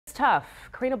tough.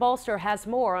 Karina Bolster has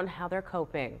more on how they're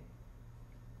coping.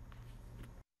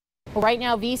 Right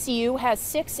now, VCU has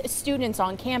 6 students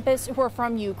on campus who are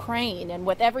from Ukraine. And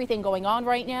with everything going on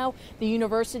right now, the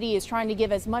university is trying to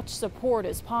give as much support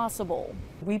as possible.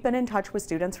 We've been in touch with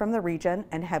students from the region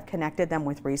and have connected them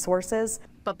with resources.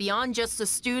 But beyond just the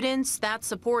students, that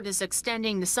support is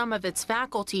extending to some of its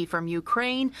faculty from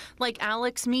Ukraine, like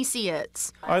Alex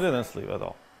Misietz. I didn't sleep at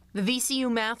all. The VCU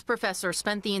math professor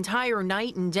spent the entire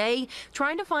night and day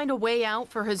trying to find a way out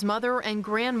for his mother and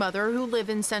grandmother who live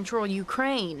in central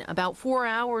Ukraine, about 4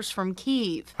 hours from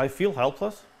Kyiv. I feel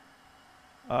helpless.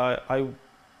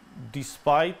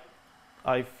 Despite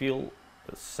I feel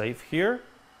safe here,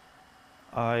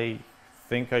 I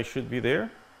think I should be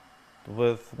there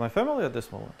with my family at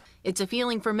this moment. It's a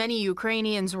feeling for many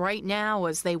Ukrainians right now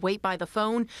as they wait by the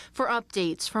phone for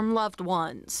updates from loved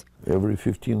ones. Every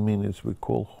 15 minutes we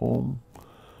call home,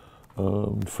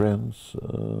 friends,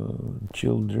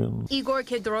 children. Igor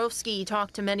Kidrovsky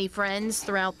talked to many friends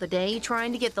throughout the day,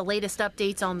 trying to get the latest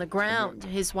updates on the ground.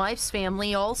 His wife's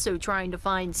family also trying to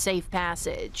find safe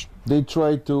passage. They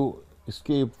try to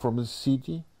escape from the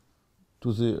city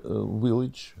to the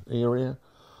village area,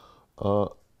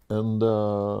 and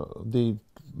they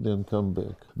then come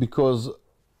back because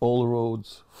all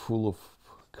roads full of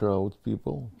crowd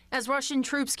people. As Russian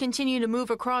troops continue to move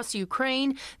across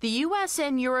Ukraine, the U.S.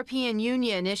 and European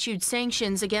Union issued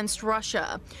sanctions against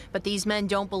Russia. But these men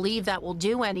don't believe that will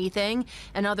do anything,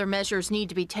 and other measures need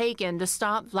to be taken to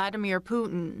stop Vladimir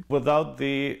Putin. Without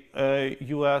the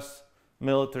U.S.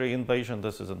 military invasion,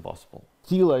 this is impossible.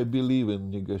 Still, I believe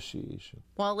in negotiation.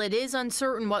 While it is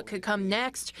uncertain what could come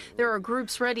next, there are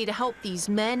groups ready to help these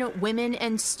men, women,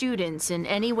 and students in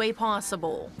any way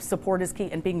possible. Support is key,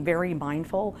 and being very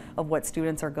mindful of what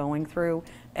students are going through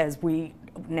as we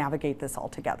navigate this all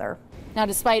together. Now,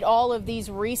 despite all of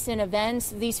these recent events,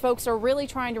 these folks are really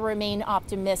trying to remain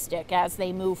optimistic as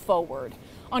they move forward.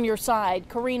 On your side,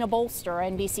 Karina Bolster,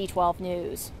 NBC 12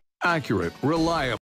 News. Accurate, reliable.